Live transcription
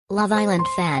Love Island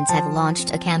fans have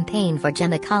launched a campaign for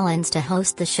Gemma Collins to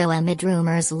host the show amid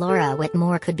rumors Laura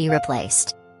Whitmore could be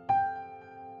replaced.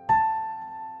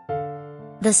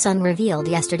 The Sun revealed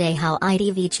yesterday how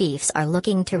ITV chiefs are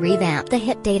looking to revamp the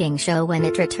hit dating show when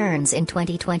it returns in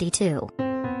 2022.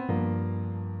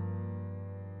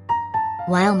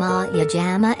 While Maura,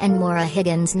 Jama and Maura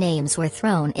Higgins' names were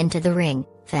thrown into the ring,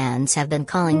 fans have been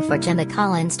calling for Gemma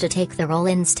Collins to take the role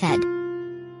instead.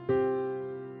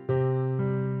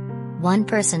 One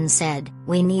person said,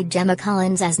 "We need Gemma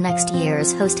Collins as next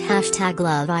year's host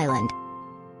 #Love Island."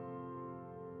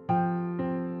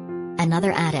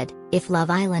 Another added, "If Love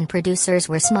Island producers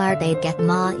were smart they'd get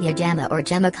Maura, Jama or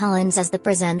Gemma Collins as the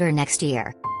presenter next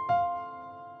year."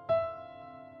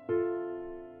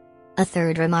 A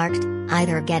third remarked,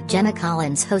 "Either get Gemma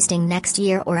Collins hosting next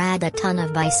year or add a ton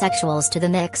of bisexuals to the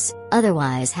mix,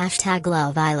 otherwise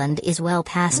 #Love Island is well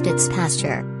past its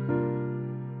pasture."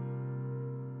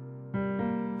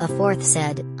 A fourth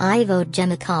said, "I vote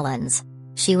Gemma Collins.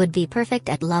 She would be perfect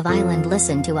at Love Island.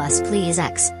 Listen to us please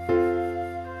X."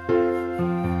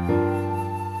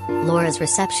 Laura's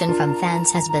reception from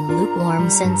fans has been lukewarm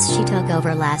since she took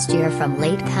over last year from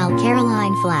late pal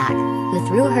Caroline Flack, who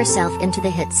threw herself into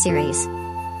the hit series.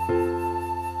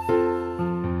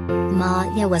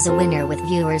 Maura was a winner with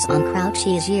viewers on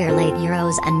Crouchy's year-late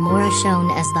Euros and Maura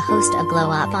shown as the host of Glow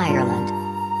Up Ireland.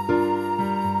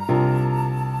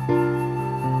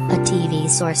 A TV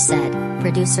source said,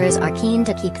 "Producers are keen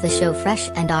to keep the show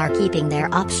fresh and are keeping their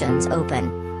options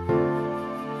open.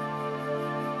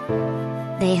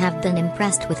 They have been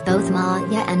impressed with both Maura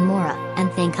and Maura,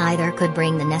 and think either could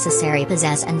bring the necessary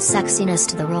pizzazz and sexiness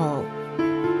to the role.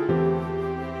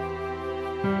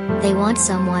 They want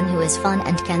someone who is fun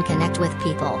and can connect with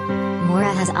people.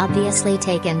 Maura has obviously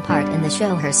taken part in the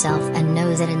show herself and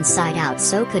knows it inside out,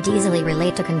 so could easily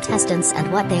relate to contestants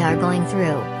and what they are going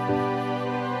through.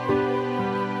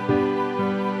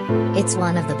 It's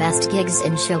one of the best gigs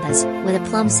in showbiz, with a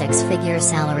plum six-figure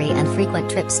salary and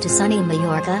frequent trips to sunny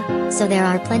Mallorca, so there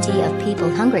are plenty of people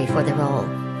hungry for the role.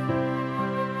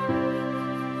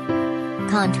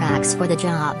 Contracts for the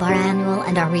job are annual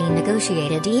and are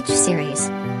renegotiated each series."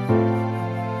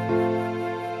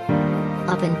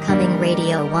 Up-and-coming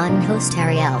Radio 1 host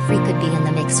Ariel Free could be in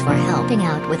the mix for helping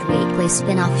out with weekly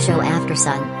spin-off show After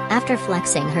Sun, after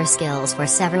flexing her skills for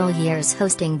several years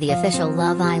hosting the official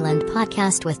Love Island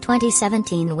podcast with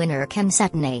 2017 winner Kim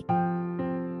Setney.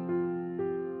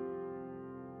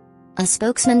 A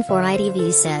spokesman for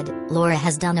ITV said, "Laura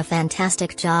has done a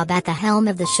fantastic job at the helm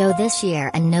of the show this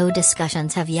year and no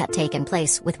discussions have yet taken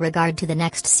place with regard to the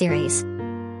next series."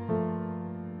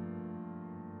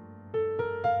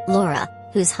 Laura,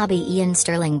 whose hubby Ian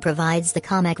Sterling provides the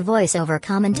comic voice-over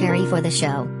commentary for the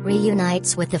show,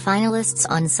 reunites with the finalists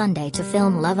on Sunday to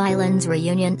film Love Island's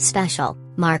reunion special,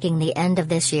 marking the end of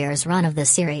this year's run of the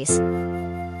series.